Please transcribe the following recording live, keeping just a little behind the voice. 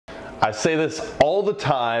I say this all the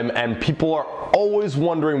time, and people are always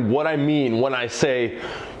wondering what I mean when I say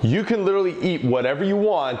you can literally eat whatever you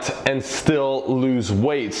want and still lose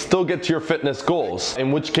weight, still get to your fitness goals.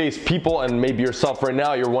 In which case people, and maybe yourself right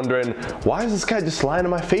now, you're wondering, why is this guy just lying in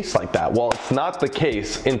my face like that? Well, it's not the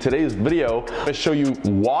case. In today's video, I'm gonna show you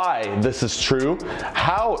why this is true,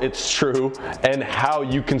 how it's true, and how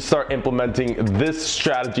you can start implementing this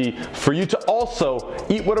strategy for you to also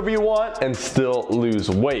eat whatever you want and still lose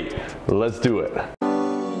weight. Let's do it.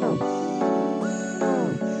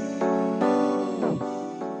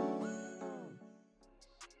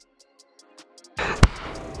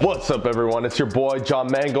 What's up everyone, it's your boy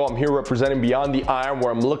John Mango. I'm here representing Beyond the Iron,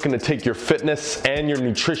 where I'm looking to take your fitness and your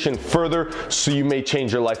nutrition further so you may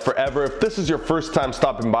change your life forever. If this is your first time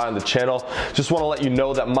stopping by on the channel, just want to let you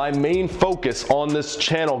know that my main focus on this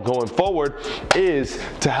channel going forward is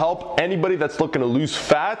to help anybody that's looking to lose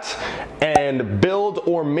fat and build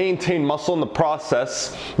or maintain muscle in the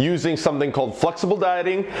process using something called flexible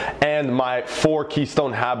dieting and my 4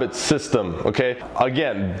 keystone habits system. Okay,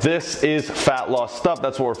 again, this is fat loss stuff.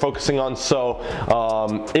 That's what we're focusing on. So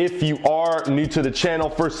if you are new to the channel,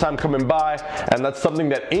 first time coming by, and that's something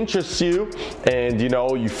that interests you, and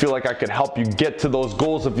you feel like I could help you get to those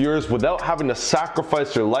goals of yours without having to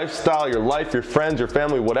sacrifice your lifestyle, your life, your friends, your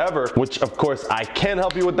family, whatever, which of course I can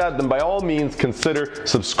help you with that, then by all means consider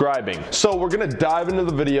subscribing. So we're gonna dive into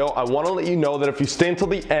the video. I want to let you know that if you stay until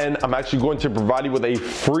the end, I'm actually going to provide you with a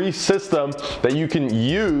free system that you can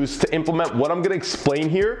use to implement what I'm going to explain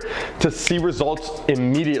here to see results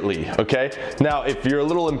immediately. Okay, now if you're a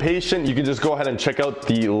little impatient, you can just go ahead and check out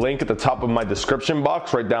the link at the top of my description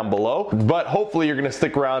box right down below, but hopefully you're going to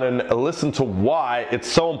stick around and listen to why it's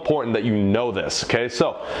so important that you know this. Okay,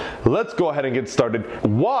 so let's go ahead and get started.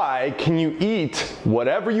 Why can you eat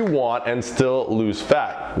whatever you want and still lose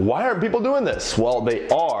fat? Why aren't people doing this? Well, they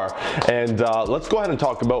are, and let's go ahead and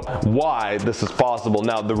talk about why this is possible.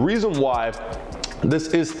 Now, the reason why this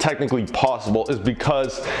is technically possible is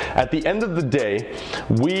because at the end of the day,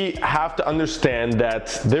 we have to understand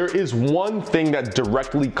that there is one thing that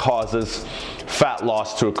directly causes fat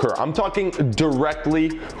loss to occur. I'm talking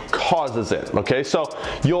directly causes it. Okay, so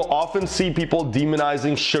you'll often see people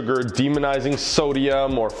demonizing sugar, demonizing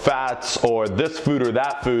sodium or fats or this food or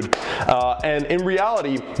that food, and in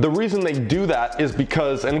reality the reason they do that is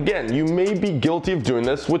because, and again, you may be guilty of doing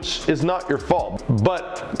this, which is not your fault,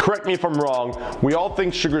 but correct me if I'm wrong, we all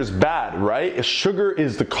think sugar is bad, right? Sugar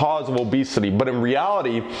is the cause of obesity, but in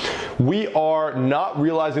reality we are not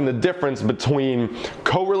realizing the difference between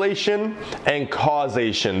correlation and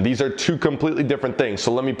causation. These are two completely different things.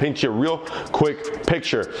 So let me paint you a real quick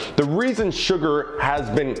picture. The reason sugar has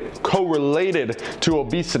been correlated to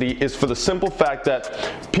obesity is for the simple fact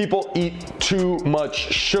that people eat too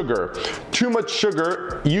much sugar. Too much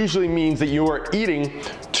sugar usually means that you are eating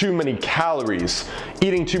too many calories.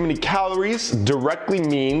 Eating too many calories directly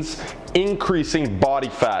means increasing body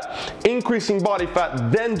fat. Increasing body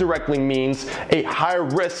fat then directly means a higher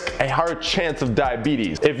risk, a higher chance of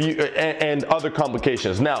diabetes and other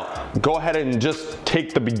complications. Now, go ahead and just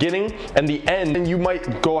take the beginning and the end, and you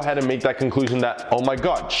might go ahead and make that conclusion that, oh my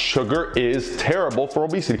God, sugar is terrible for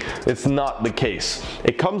obesity. It's not the case.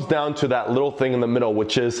 It comes down to that little thing in the middle,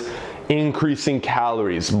 which is increasing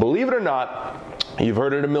calories. Believe it or not, you've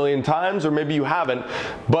heard it a million times, or maybe you haven't,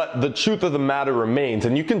 but the truth of the matter remains.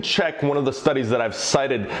 And you can check one of the studies that I've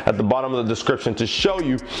cited at the bottom of the description to show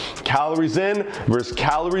you calories in versus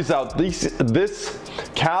calories out. This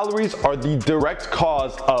calories are the direct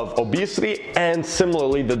cause of obesity and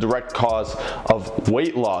similarly the direct cause of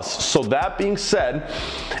weight loss. So that being said,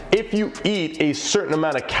 if you eat a certain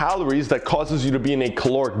amount of calories that causes you to be in a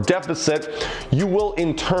caloric deficit, you will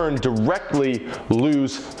in turn directly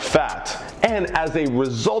lose fat. And as a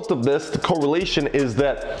result of this, the correlation is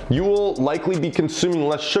that you will likely be consuming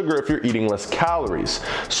less sugar if you're eating less calories.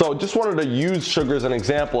 So just wanted to use sugar as an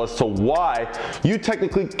example as to why you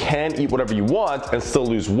technically can eat whatever you want and still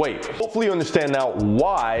lose weight. Hopefully you understand now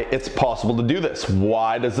why it's possible to do this.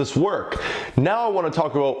 Why does this work? Now I want to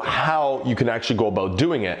talk about how you can actually go about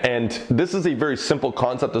doing it. And this is a very simple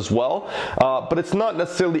concept as well, but it's not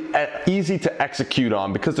necessarily easy to execute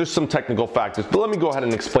on because there's some technical factors. But let me go ahead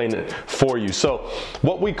and explain it for you. So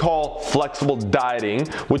what we call flexible dieting,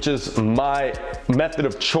 which is my method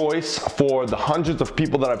of choice for the hundreds of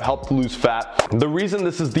people that I've helped lose fat. The reason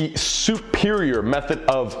this is the superior method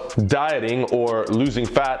of dieting or losing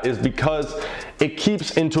fat is because it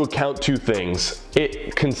keeps into account two things.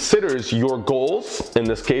 It considers your goals, in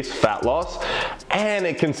this case fat loss, and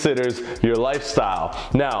it considers your lifestyle.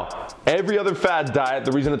 Now, every other fad diet,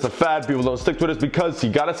 the reason it's a fad, people don't stick to it, is because you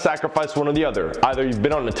gotta sacrifice one or the other. Either you've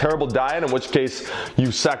been on a terrible diet, in which case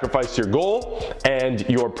you sacrificed your goal, and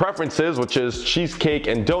your preferences, which is cheesecake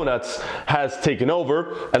and donuts, has taken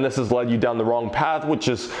over, and this has led you down the wrong path, which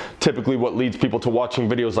is typically what leads people to watching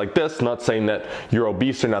videos like this. Not saying that you're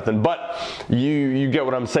obese or nothing, but you get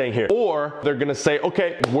what I'm saying here. Or they're gonna say,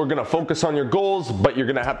 okay, we're gonna focus on your goals, but you're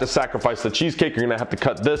gonna have to sacrifice the cheesecake, you're gonna have to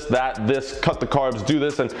cut this, that, this, cut the carbs, do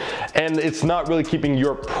this, and it's not really keeping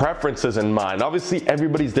your preferences in mind. Obviously,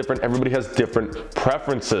 everybody's different, everybody has different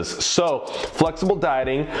preferences. So flexible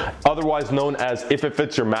dieting, otherwise known as if it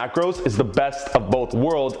fits your macros, is the best of both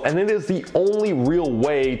worlds, and it is the only real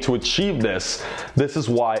way to achieve this. This is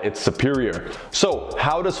why it's superior. So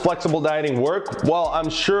how does flexible dieting work? Well, I'm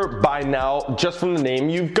sure by now, just from the name,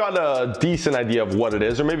 you've got a decent idea of what it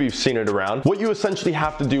is, or maybe you've seen it around. What you essentially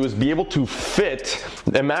have to do is be able to fit,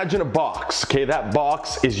 imagine a box, okay? That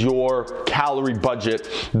box is your calorie budget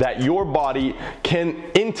that your body can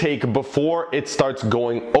intake before it starts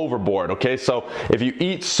going overboard, okay? So if you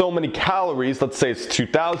eat so many calories, let's say it's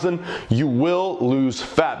 2,000, you will lose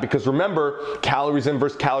fat, because remember, calories in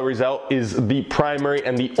versus calories out is the primary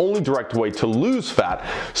and the only direct way to lose fat.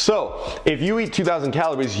 So if you eat 2,000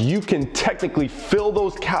 calories, you can technically fill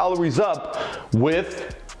those calories up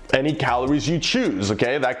with any calories you choose,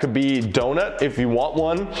 okay? That could be donut if you want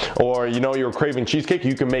one, or you're craving cheesecake,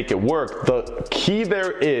 you can make it work. The key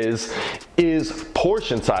there is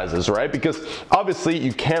portion sizes, right? Because obviously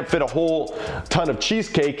you can't fit a whole ton of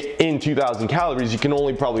cheesecake in 2,000 calories. You can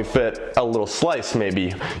only probably fit a little slice,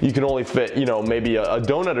 maybe. You can only fit, maybe a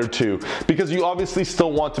donut or two, because you obviously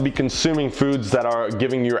still want to be consuming foods that are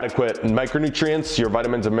giving you adequate micronutrients, your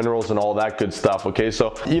vitamins and minerals and all that good stuff, okay?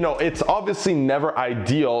 So, it's obviously never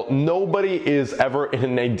ideal. Nobody is ever in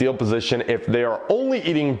an ideal position if they are only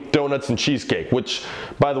eating donuts and cheesecake, which,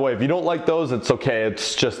 by the way, if you don't like those, it's okay.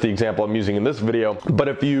 It's just the example I'm using in this video. But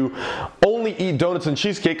if you only eat donuts and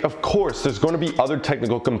cheesecake, of course, there's going to be other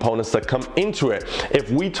technical components that come into it. If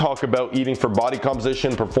we talk about eating for body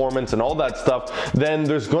composition, performance, and all that stuff, then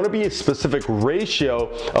there's going to be a specific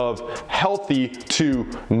ratio of healthy to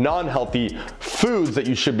non-healthy foods that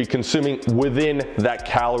you should be consuming within that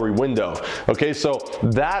calorie window. Okay, so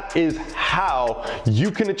that is how you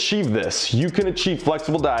can achieve this. You can achieve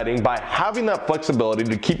flexible dieting by having that flexibility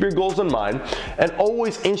to keep your goals in mind and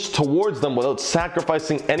always inch towards them without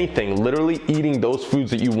sacrificing anything, literally eating those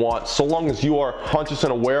foods that you want, so long as you are conscious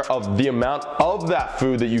and aware of the amount of that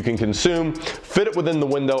food that you can consume, fit it within the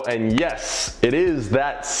window, and yes, it is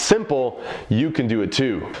that simple. You can do it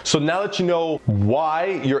too. So now that you know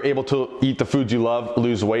why you're able to eat the foods you love,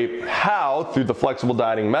 lose weight, how through the flexible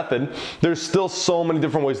dieting method, there's still so many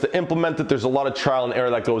different ways to implement it. There's a lot of trial and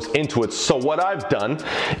error that goes into it. So what I've done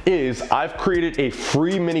is I've created a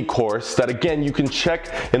free mini course that, again, you can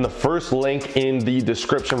check in the first link in the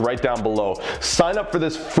description right down below. Sign up for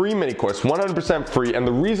this free mini course, 100% free. And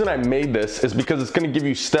the reason I made this is because it's going to give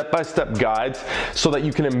you step-by-step guides so that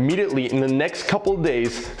you can immediately in the next couple of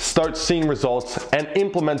days start seeing results and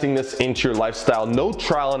implementing this into your lifestyle. No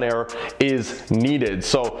trial and error is needed.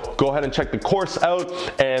 So go ahead and check the course out.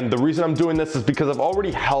 And the reason I'm doing this is because I've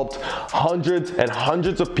already helped hundreds and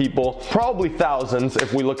hundreds of people, probably thousands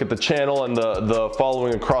if we look at the channel and the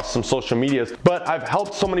following across some social medias, but I've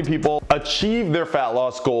helped so many people achieve their fat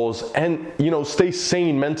loss goals and stay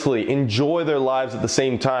sane mentally, enjoy their lives at the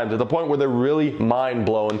same time, to the point where they're really mind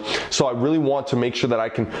blown. So I really want to make sure that I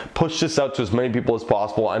can push this out to as many people as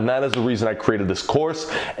possible, and that is the reason I created this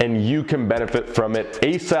course, and you can benefit from it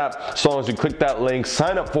ASAP so long as you click that link,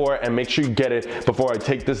 sign up for it, and make sure you get it before I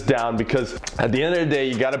take this down, because at the end of the day,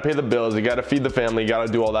 you got to pay the bills, you got to feed the family, you got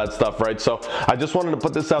to do all that stuff, right? So I just wanted to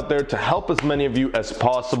put this out there to help as many of you as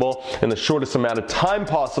possible in the shortest amount of time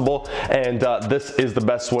possible, and this is the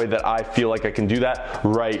best way that I feel like I can do that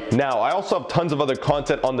right now. I also have tons of other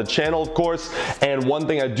content on the channel, of course, and one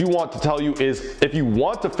thing I do want to tell you is if you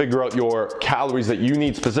want to figure out your calories that you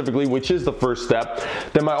need specifically, which is the first step,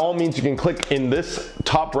 then by all means you can click in this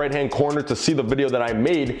top right hand corner to see the video that I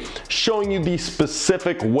made showing you the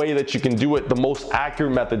specific way that you can do it, the most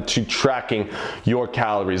accurate method to tracking your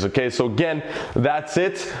calories. Okay, so again, that's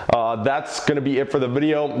it. That's going to be it for the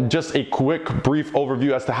video. Just a quick brief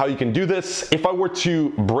overview as to how you can do this. If I were to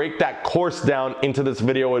break that course down into this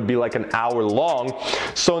video, it would be like an hour long.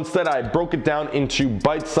 So instead I broke it down into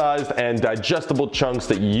bite-sized and digestible chunks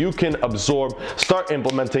that you can absorb, start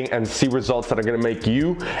implementing, and see results that are gonna make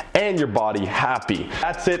you and your body happy.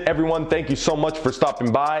 That's it, everyone. Thank you so much for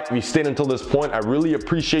stopping by. If you stayed until this point, I really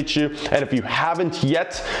appreciate you. And if you haven't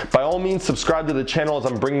yet, by all means, subscribe to the channel as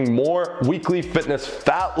I'm bringing more weekly fitness,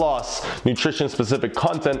 fat loss, nutrition specific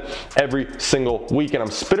content every single week. And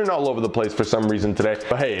I'm spitting all over the place for some reason today,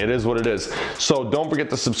 but hey, it is what it is. So don't forget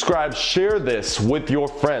to subscribe, share this with your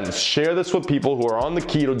friends, share this with people who are on the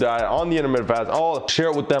keto diet, on the intermittent fast, share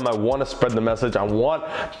it with them. I want to spread the message. I want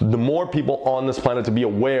the more people on this planet to be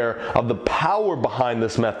aware of the power behind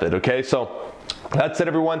this method, okay? So that's it,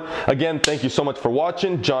 everyone. Again, thank you so much for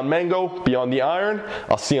watching. John Mango, Beyond the Iron.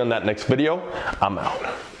 I'll see you on that next video. I'm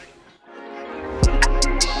out.